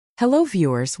Hello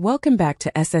viewers, welcome back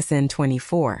to SSN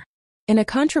 24. In a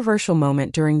controversial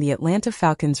moment during the Atlanta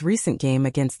Falcons' recent game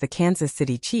against the Kansas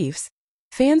City Chiefs,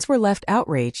 fans were left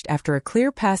outraged after a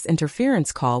clear pass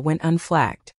interference call went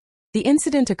unflagged. The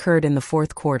incident occurred in the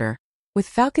fourth quarter, with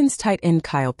Falcons tight end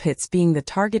Kyle Pitts being the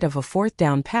target of a fourth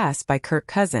down pass by Kirk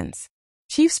Cousins.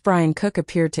 Chiefs' Bryan Cook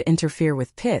appeared to interfere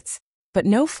with Pitts, but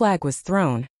no flag was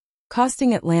thrown,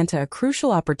 costing Atlanta a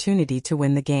crucial opportunity to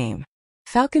win the game.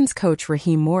 Falcons coach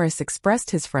Raheem Morris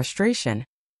expressed his frustration,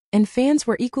 and fans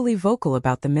were equally vocal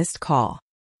about the missed call.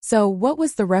 So, what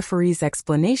was the referee's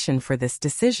explanation for this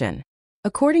decision?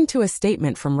 According to a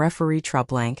statement from referee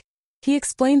Blank, he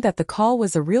explained that the call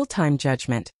was a real-time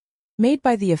judgment, made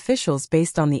by the officials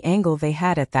based on the angle they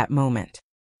had at that moment.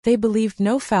 They believed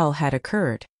no foul had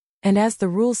occurred, and as the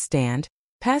rules stand,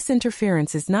 pass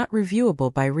interference is not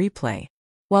reviewable by replay.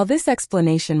 While this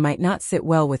explanation might not sit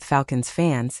well with Falcons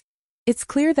fans, it's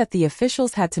clear that the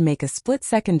officials had to make a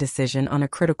split-second decision on a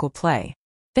critical play.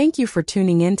 Thank you for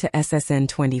tuning in to SSN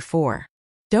 24.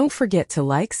 Don't forget to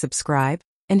like, subscribe,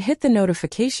 and hit the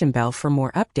notification bell for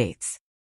more updates.